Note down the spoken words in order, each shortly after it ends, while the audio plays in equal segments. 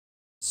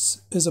This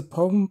is a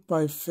poem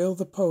by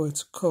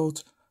Philthepoet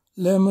called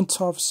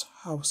Lermontov's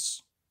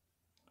House.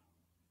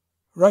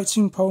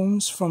 Writing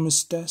poems from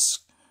his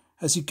desk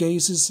as he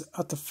gazes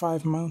at the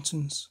 5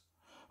 mountains,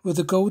 where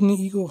the golden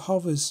eagle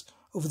hovers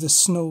over the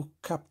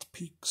snow-capped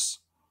peaks,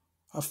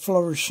 a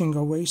flourishing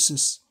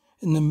oasis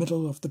in the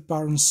middle of the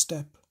barren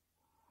steppe,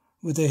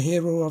 where the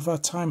hero of our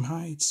time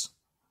hides,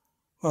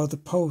 while the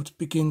poet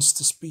begins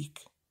to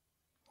speak.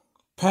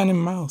 Pen in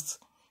mouth,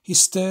 he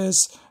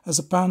stares as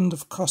a band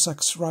of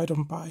Cossacks ride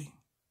on by,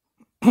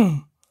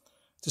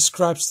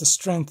 describes the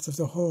strength of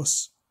the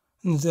horse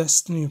and the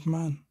destiny of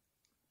man.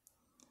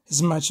 His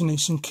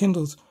imagination,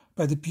 kindled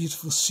by the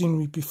beautiful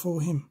scenery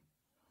before him,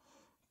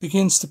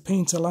 begins to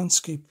paint a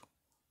landscape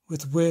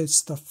with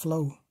words that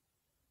flow.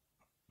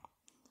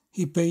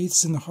 He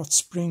bathes in the hot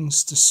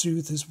springs to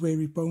soothe his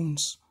weary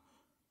bones.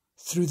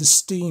 Through the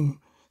steam,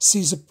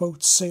 sees a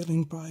boat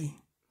sailing by,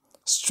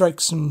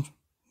 strikes him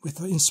with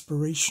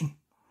inspiration,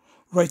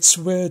 writes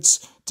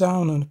words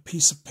down on a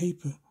piece of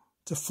paper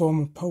to form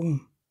a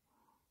poem,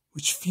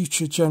 which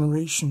future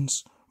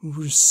generations will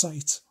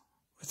recite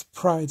with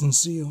pride and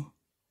zeal.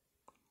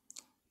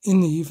 In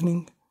the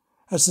evening,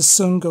 as the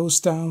sun goes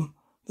down,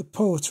 the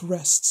poet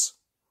rests,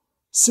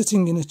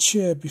 sitting in a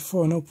chair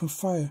before an open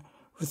fire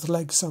with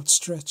legs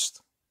outstretched,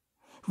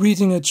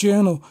 reading a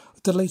journal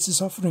with the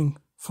latest offering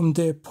from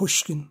dear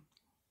Pushkin,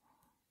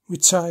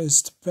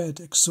 retires to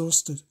bed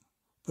exhausted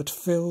but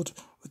filled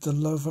with the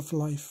love of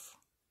life.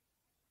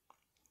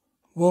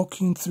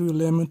 Walking through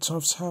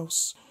Lermontov's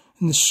house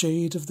in the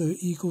shade of the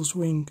eagle's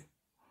wing,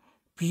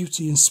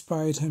 beauty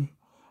inspired him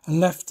and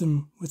left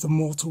him with a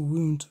mortal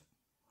wound.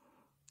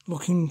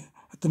 Looking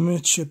at the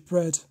miniature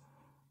bed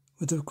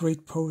where the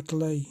great poet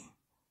lay,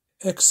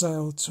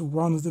 exiled to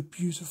one of the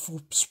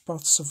beautiful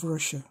spots of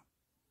Russia,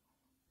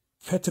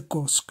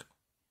 Petrogorsk,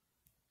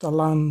 the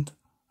land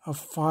of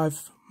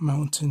 5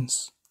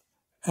 mountains.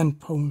 End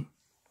poem.